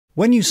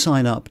When you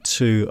sign up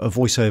to a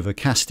voiceover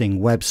casting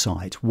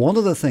website, one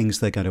of the things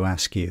they're going to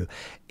ask you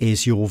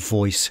is your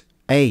voice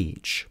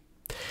age.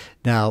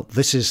 Now,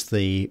 this is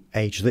the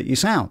age that you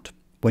sound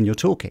when you're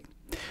talking.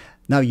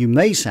 Now, you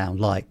may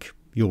sound like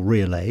your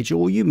real age,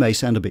 or you may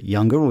sound a bit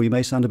younger, or you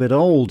may sound a bit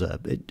older.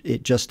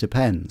 It just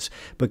depends.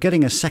 But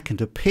getting a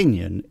second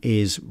opinion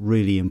is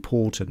really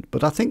important.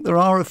 But I think there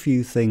are a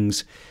few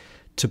things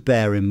to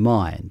bear in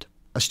mind.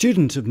 A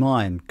student of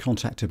mine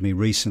contacted me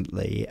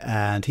recently,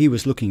 and he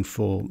was looking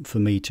for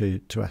me to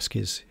ask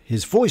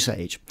his voice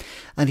age.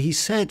 And he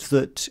said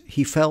that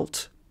he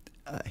felt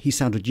he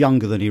sounded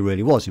younger than he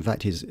really was. In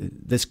fact,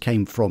 this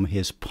came from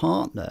his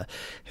partner,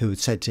 who had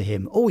said to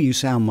him, "Oh, you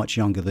sound much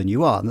younger than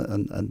you are."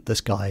 And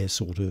this guy is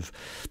sort of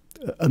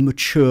a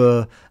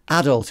mature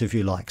adult, if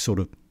you like, sort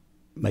of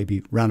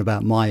maybe round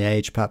about my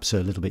age, perhaps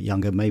a little bit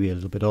younger, maybe a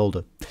little bit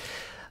older.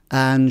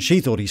 And she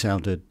thought he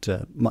sounded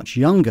much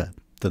younger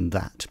than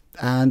that.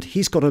 And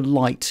he's got a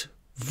light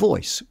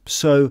voice.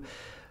 So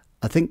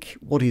I think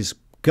what his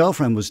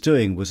girlfriend was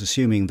doing was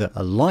assuming that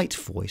a light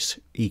voice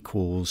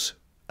equals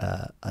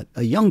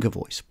a younger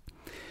voice.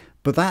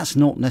 But that's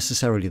not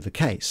necessarily the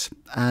case.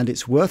 And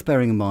it's worth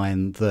bearing in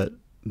mind that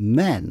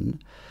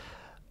men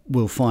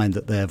will find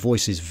that their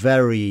voice is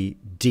very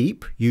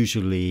deep,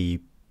 usually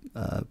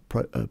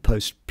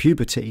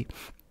post-puberty.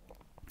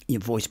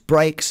 Your voice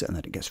breaks and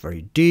then it gets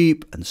very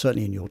deep, and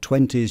certainly in your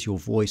 20s your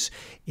voice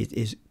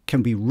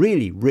can be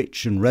really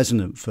rich and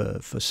resonant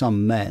for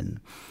some men.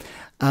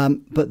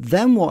 But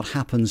then what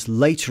happens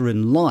later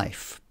in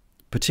life,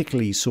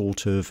 particularly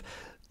sort of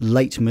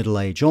late middle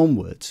age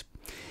onwards,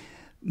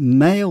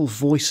 male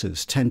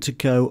voices tend to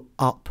go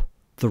up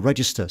the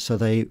register, so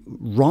they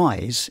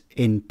rise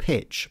in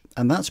pitch.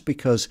 And that's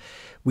because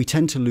we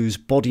tend to lose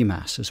body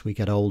mass as we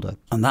get older,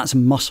 and that's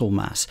muscle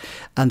mass,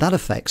 and that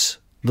affects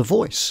the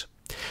voice.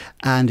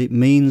 And it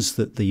means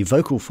that the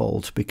vocal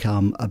folds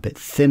become a bit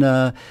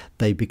thinner,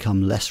 they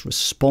become less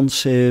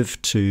responsive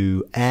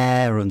to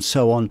air and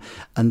so on,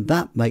 and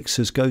that makes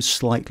us go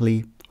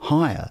slightly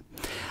higher.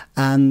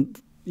 And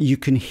you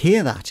can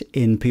hear that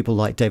in people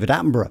like David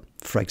Attenborough,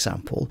 for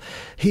example.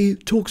 He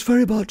talks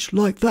very much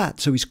like that,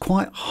 so he's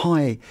quite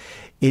high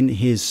in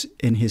his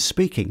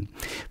speaking.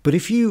 But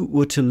if you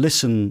were to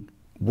listen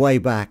way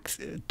back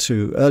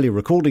to earlier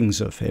recordings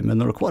of him,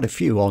 and there are quite a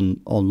few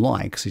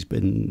online because he's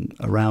been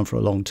around for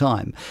a long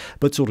time,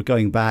 but sort of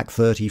going back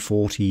 30,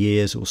 40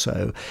 years or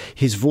so,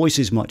 his voice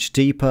is much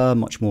deeper,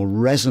 much more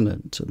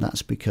resonant, and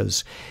that's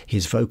because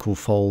his vocal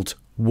folds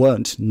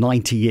weren't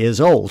 90 years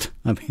old.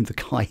 I mean, the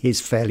guy is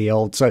fairly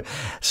old, so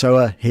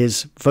are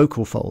his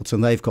vocal folds,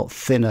 and they've got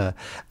thinner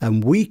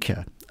and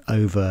weaker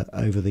over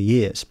the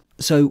years.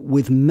 So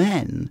with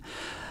men,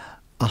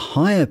 a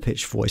higher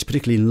pitched voice,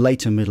 particularly in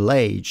later middle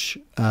age,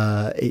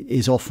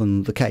 is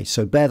often the case.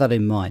 So bear that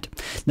in mind.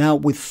 Now,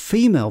 with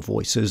female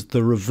voices,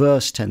 the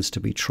reverse tends to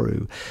be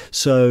true.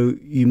 So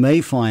you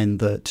may find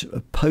that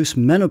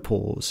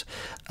post-menopause,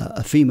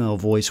 a female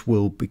voice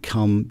will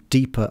become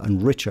deeper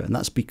and richer. And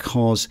that's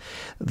because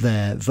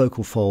their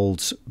vocal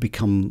folds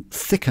become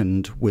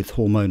thickened with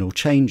hormonal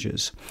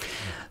changes.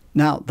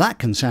 Now, that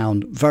can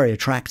sound very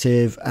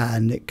attractive,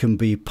 and it can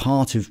be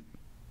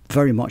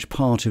very much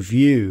part of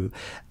you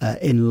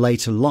in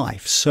later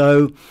life.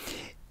 So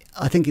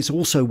I think it's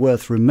also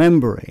worth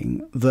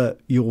remembering that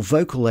your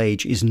vocal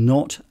age is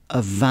not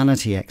a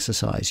vanity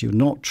exercise. You're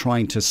not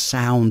trying to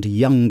sound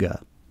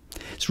younger.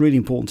 It's really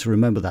important to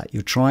remember that.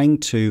 You're trying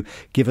to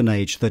give an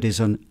age that is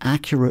an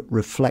accurate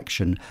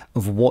reflection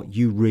of what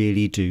you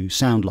really do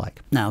sound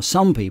like. Now,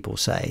 some people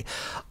say,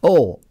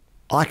 "Oh,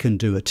 I can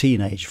do a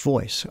teenage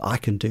voice. I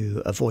can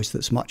do a voice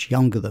that's much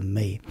younger than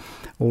me,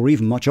 or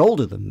even much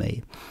older than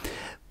me."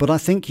 But I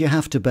think you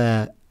have to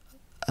bear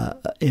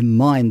in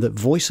mind that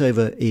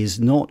voiceover is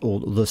not,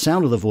 or the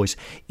sound of the voice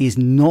is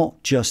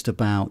not just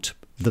about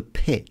the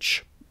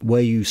pitch,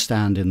 where you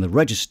stand in the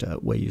register,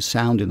 where you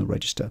sound in the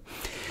register.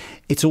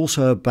 It's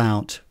also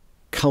about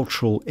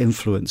cultural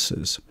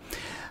influences.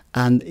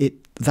 And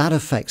that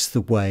affects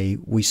the way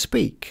we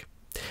speak.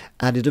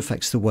 And it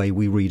affects the way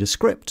we read a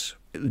script.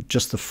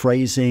 Just the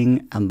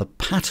phrasing and the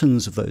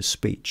patterns of those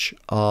speech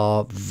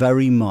are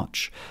very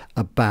much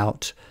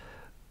about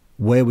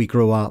where we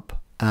grew up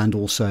and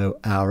also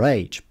our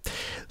age.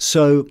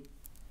 So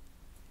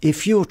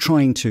if you're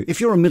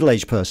a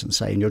middle-aged person,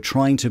 say, and you're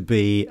trying to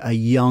be a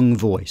young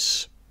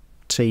voice,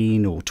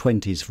 teen or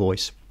 20s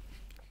voice,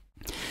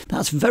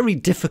 that's very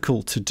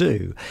difficult to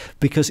do,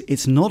 because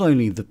it's not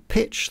only the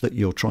pitch that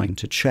you're trying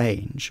to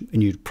change,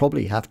 and you'd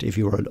probably have to, if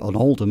you were an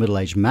older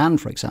middle-aged man,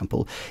 for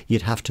example,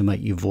 you'd have to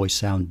make your voice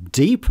sound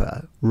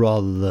deeper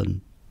rather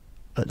than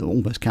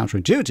almost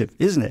counterintuitive,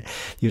 isn't it?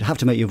 You'd have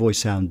to make your voice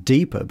sound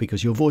deeper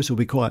because your voice will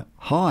be quite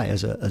high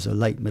as a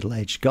late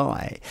middle-aged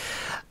guy.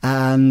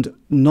 And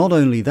not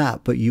only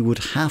that, but you would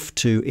have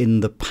to, in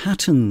the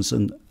patterns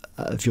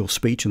of your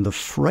speech and the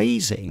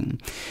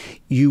phrasing,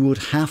 you would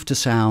have to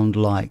sound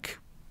like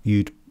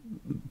you'd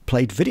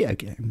played video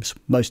games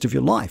most of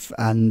your life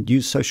and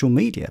used social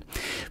media,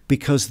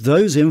 because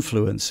those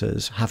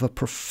influences have a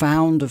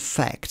profound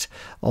effect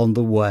on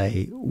the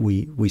way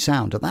we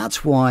sound. And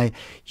that's why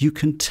you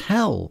can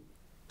tell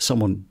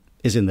someone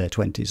is in their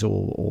 20s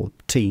or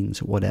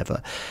teens or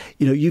whatever.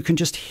 You know, you can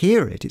just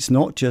hear it. It's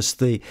not just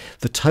the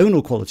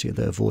tonal quality of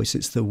their voice,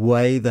 it's the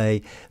way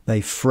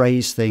they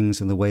phrase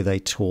things and the way they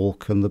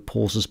talk and the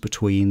pauses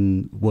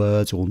between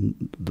words or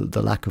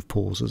the lack of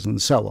pauses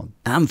and so on.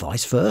 And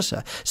vice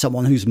versa.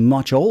 Someone who's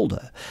much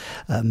older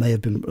may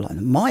have been, like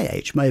my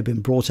age, may have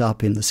been brought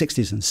up in the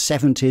 60s and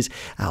 70s,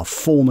 our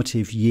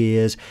formative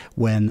years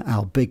when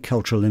our big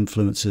cultural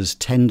influences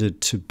tended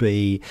to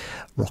be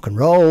rock and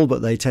roll,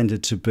 but they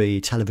tended to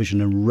be television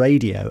and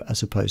radio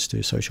as opposed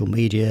to social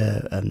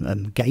media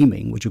and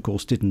gaming, which of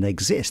course didn't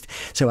exist.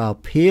 So our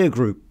peer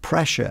group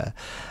pressure,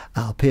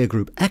 our peer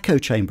group echo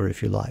chamber,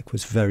 if you like,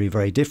 was very,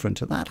 very different.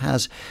 And that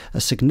has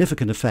a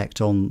significant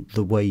effect on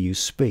the way you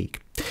speak.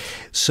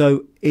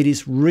 So it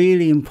is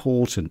really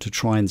important to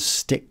try and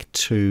stick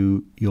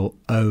to your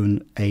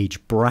own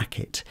age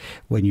bracket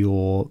when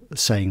you're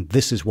saying,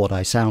 this is what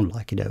I sound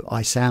like. You know,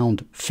 I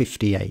sound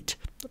 58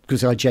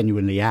 because I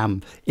genuinely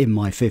am in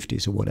my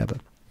 50s or whatever.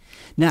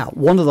 Now,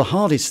 one of the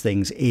hardest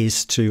things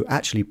is to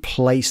actually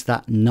place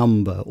that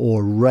number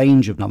or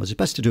range of numbers. It's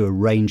best to do a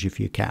range if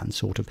you can,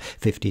 sort of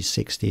 50s,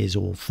 60s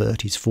or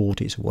 30s,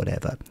 40s or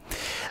whatever.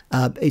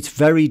 It's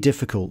very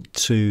difficult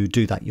to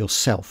do that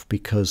yourself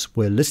because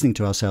we're listening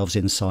to ourselves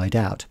inside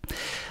out.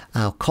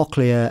 Our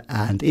cochlea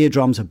and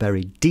eardrums are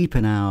buried deep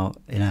in our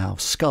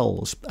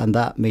skulls, and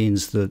that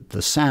means that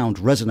the sound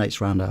resonates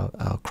around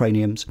our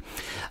craniums,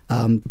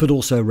 but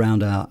also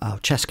around our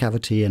chest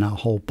cavity and our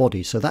whole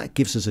body. So that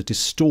gives us a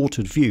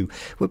distorted view.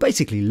 We're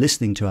basically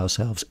listening to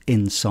ourselves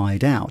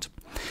inside out.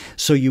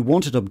 So you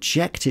want an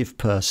objective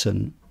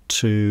person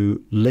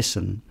to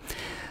listen.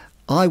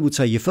 I would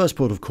say your first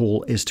port of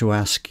call is to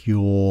ask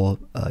your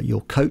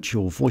coach,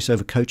 your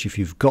voiceover coach, if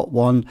you've got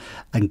one,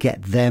 and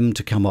get them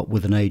to come up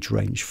with an age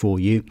range for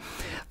you.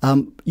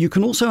 You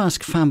can also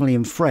ask family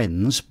and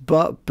friends,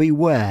 but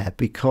beware,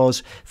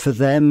 because for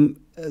them,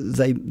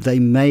 they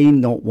may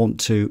not want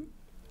to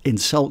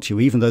insult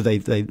you, even though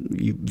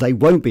they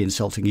won't be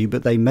insulting you,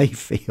 but they may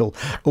feel,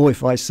 oh,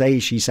 if I say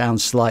she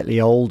sounds slightly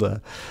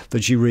older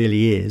than she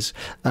really is,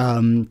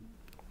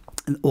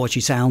 or she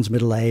sounds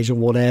middle-aged or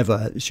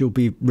whatever, she'll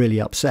be really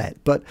upset.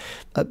 But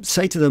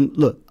say to them,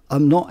 look,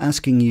 I'm not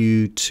asking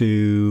you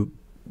to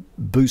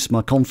boost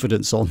my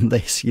confidence on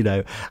this, you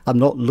know, I'm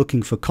not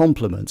looking for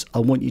compliments. I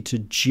want you to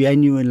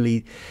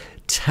genuinely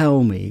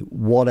tell me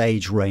what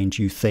age range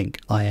you think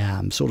I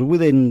am, sort of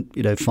within,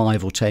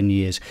 5 or 10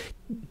 years.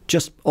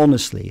 Just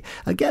honestly,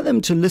 and get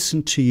them to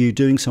listen to you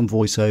doing some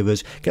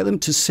voiceovers, get them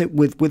to sit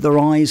with their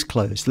eyes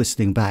closed,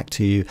 listening back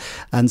to you,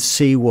 and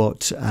see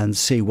what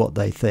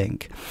they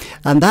think.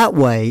 And that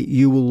way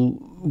you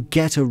will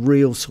get a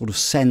real sort of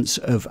sense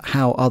of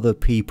how other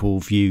people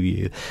view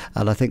you.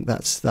 And I think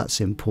that's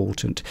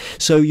important.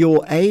 So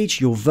your age,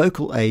 your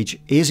vocal age,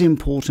 is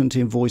important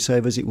in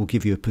voiceovers. It will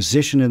give you a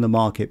position in the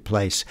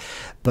marketplace,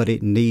 but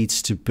it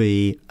needs to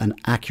be an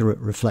accurate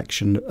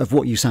reflection of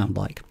what you sound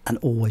like. And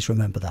always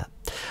remember that.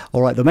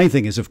 All right, the main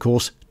thing is, of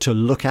course, to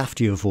look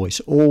after your voice.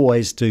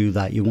 Always do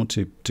that. You want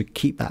to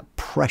keep that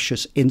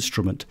precious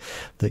instrument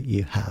that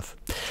you have.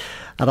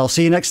 And I'll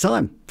see you next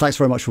time. Thanks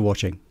very much for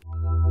watching.